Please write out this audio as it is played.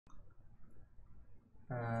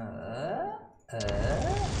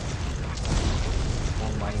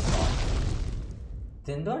Oh my god.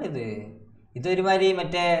 ഇതെന്തുവാണിത്? ഇതൊരുമാതിരി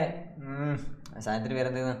മറ്റേ സാധനത്തിന്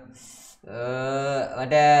പേരെന്തെന്ന്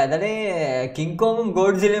മറ്റേ എന്താണ് കിങ് കോങ്ങും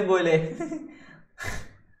ഗോഡ്സിലയും പോലെ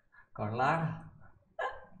കൊള്ളാടാ.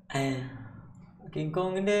 കിങ്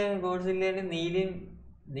കോങ്ങിന്റെ ഗോഡ്സില്ലേന് നീലിയും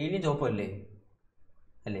ചോപ്പും അല്ലേ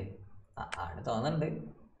അല്ലേ? ആണ് തോന്നുന്നുണ്ട്.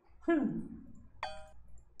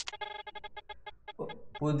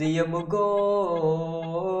 പുതിയ മുഖോ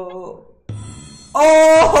ഓ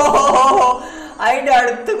അതിന്റെ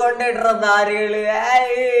അടുത്ത് കൊണ്ടിട്ട നാരുകള്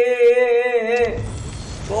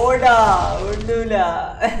പോടാ ഒന്നുമില്ല.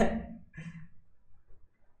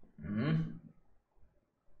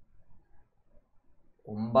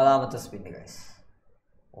 ഒമ്പതാമത്തെ സ്പിൻ ഗൈസ്,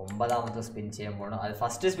 ഒമ്പതാമത്തെ സ്പിൻ ചെയ്യാൻ പോകണം. അത്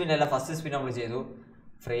ഫസ്റ്റ് സ്പിൻ അല്ല, ഫസ്റ്റ് സ്പിൻ നമ്മൾ ചെയ്തു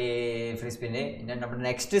ഫ്രീ സ്പിന്ന്. പിന്നെ നമ്മുടെ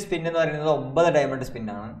നെക്സ്റ്റ് സ്പിൻ എന്ന് പറയുന്നത് 9 ഡയമണ്ട്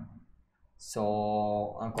സ്പിന്നാണ്. സോ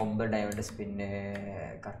നമുക്ക് 9 ഡയമണ്ട് സ്പിന്ന്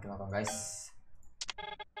കറക്റ്റ് നോക്കാം ഗൈസ്,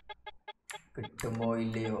 കിട്ടുമോ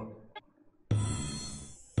ഇല്ലയോ.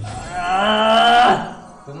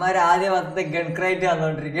 ആദ്യം വന്നത്തെ gun crate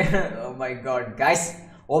വന്നോണ്ടിരിക്കുകയാണ്. Oh my God guys,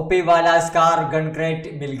 OP वाला स्कार गन क्रेट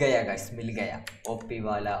मिल गया गाइस, मिल गया. OP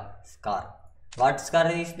वाला scar. What scar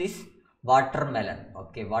is this? Watermelon.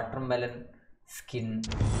 Okay, watermelon skin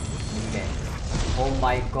मिल गया. Oh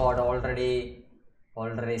my god, already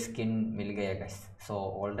skin मिल गया guys. So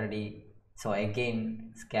again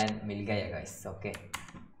scan मिल गया guys. Okay,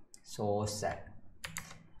 so sad.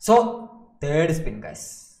 So third spin guys,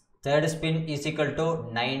 third spin is equal to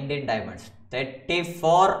 19 diamonds.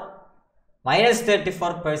 34%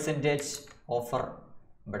 offer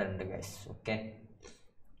button guys. Okay,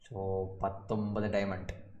 so 19 diamond.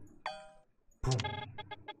 Boom.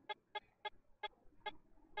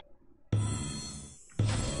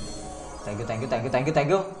 Thank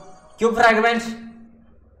you. Cube fragments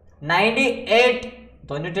 98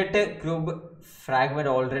 cube fragment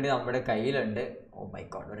already നമ്മുടെ കയ്യിലുണ്ട്. Oh my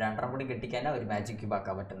god, ഒരു 2 കൂടി കിട്ടിക്കാനാ ഒരു magic cube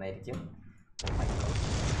ആക്കാൻ പറ്റുന്നതായിരിക്കും. Oh my god.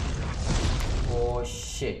 Oh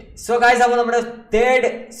shit. So guys, अब നമ്മുടെ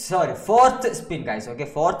fourth spin guys. Okay,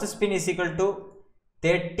 fourth spin is equal to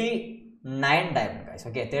 39 diamond guys.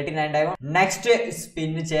 Okay, 39 diamond. Next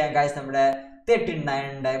spin ചെയ്യാൻ guys നമ്മുടെ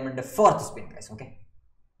 39 diamond fourth spin guys. Okay,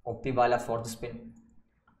 OP वाला fourth spin.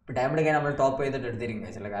 Diamond ഒക്കെ നമ്മൾ top ചെയ്തിട്ട് എടുത്തിരിക്കും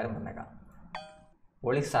guys. അല്ല കാര്യം പറഞ്ഞേക്കാം,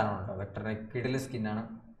 പോളിക്സ് ആണ് കേട്ടോ, വെക്ടർ കിഡിൽ സ്കിൻ ആണ്.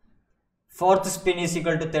 Fourth spin is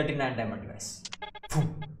equal to 39 diamond guys. Boom.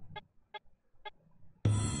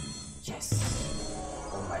 Yes.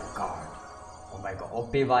 Oh my god.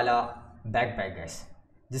 OP wala backpack guys.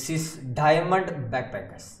 This is diamond backpack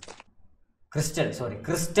guys. Crystal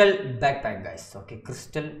backpack guys. Okay,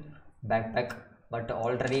 crystal backpack. But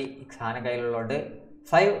already സാധനം കയ്യിലുള്ളതുകൊണ്ട്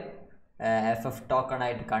 5 FF token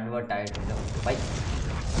ആയിട്ട് convert ആയിട്ടുണ്ട്. By.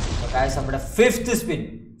 So guys, നമ്മുടെ fifth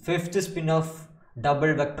spin of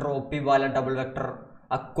double vector OP wala double vector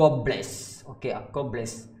Aquablaze. Okay,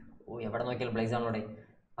 Aquablaze. ഓ എവിടെ നോക്കിയാലും blaze ആണല്ലോ.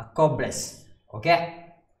 Aquablaze. Okay,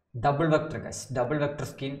 double vector guys, double vector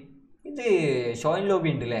skin. ഇത് ഷോയിൻ lobby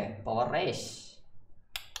ഉണ്ട് അല്ലേ, പവർ റേഷ്.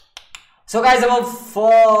 സോ ഗൈസ്, അപ്പോൾ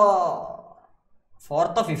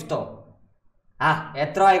ഫോർത്തോ ഫിഫ്ത്തോ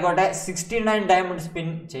എത്ര ആയിക്കോട്ടെ 69 ഡയമണ്ട് സ്പിൻ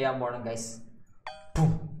ചെയ്യാൻ പോകണം guys.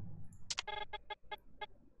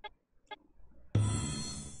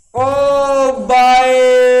 Oh by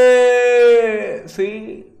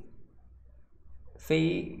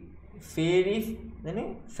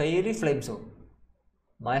fairy flames.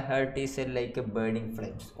 My heart is like a burning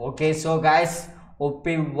flames. Okay, so guys, OP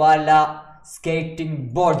wala skating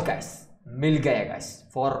board guys mil gaya guys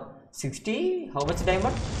for 60, how much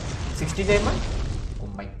diamond? 60 diamond. Oh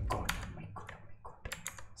my god.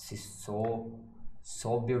 This is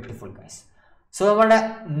so beautiful guys. So our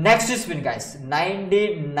next spin guys,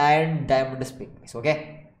 99 diamond spin guys. Okay,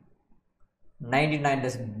 99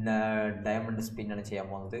 diamond spin ആണ് ചെയ്യാൻ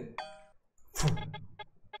പോകുന്നത്.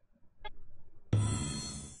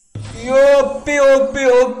 OP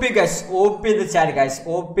guys, OP in the chat guys.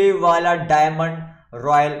 OP wala diamond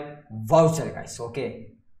royal voucher guys. Okay,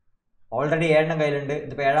 already 7 കയ്യിലുണ്ട്.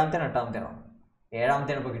 ഇതിപ്പോൾ 7ാമത്തേനോ 8ാമത്തേനോ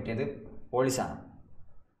 7ാമത്തേനോ ഇപ്പോൾ കിട്ടിയത്. പോളിസാണ്.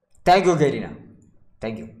 Thank you ഗരീന,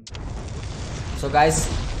 thank you. So guys,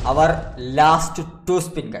 our last 2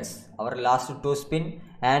 spin guys, our last 2 spin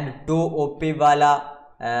and 2 OP wala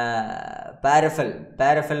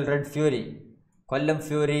Paraffel Red Fury Kollam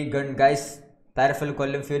Fury gun guys. Paraffel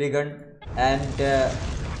Kollam Fury gun and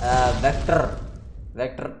Vector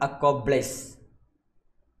Aquablaze.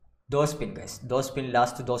 Those spin guys, those spin,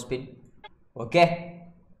 last 2 spin. Okay,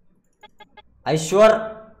 I sure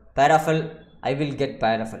Paraffel, I will get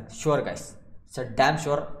Paraffel sure guys. So damn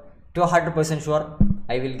sure, 200% sure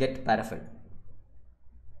I will get paraffin.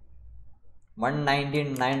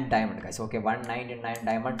 199 diamond guys. Okay, 199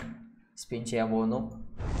 diamond spin ചെയ്യാൻ പോകുന്നു.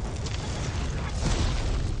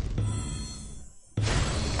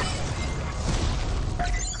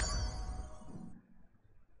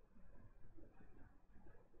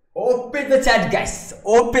 Open the chat guys.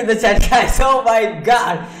 Open the chat guys. Oh my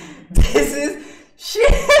god. This is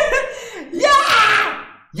shit.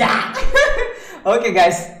 Yeah. Okay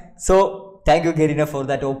guys. So thank you Garena for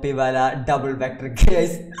that OP wala double vector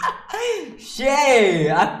guys. Shay,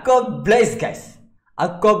 Aquablaze guys.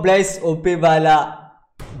 Aquablaze OP wala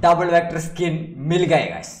double vector skin mil gaya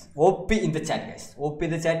guys. OP in the chat guys. OP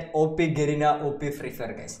in the chat. OP Garena. OP Free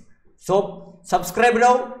Fire guys. So subscribe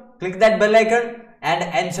now. Click that bell icon and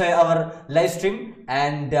enjoy our live stream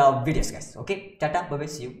and videos guys. Okay. Tata. Bye bye.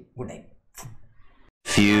 See you. Good night.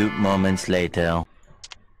 Few moments later.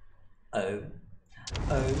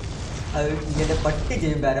 ഇങ്ങനെ പട്ടി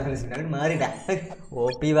ചെയ്യും പാരഫിലിസിന് മാറിയില്ല.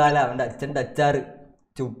 OP വാല അവൻ്റെ അച്ഛൻ്റെ അച്ചാറ്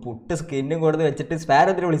പുട്ട് സ്കിന്നും കൊടുത്ത് വെച്ചിട്ട്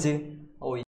സ്പാരത്തിന് വിളിച്ച്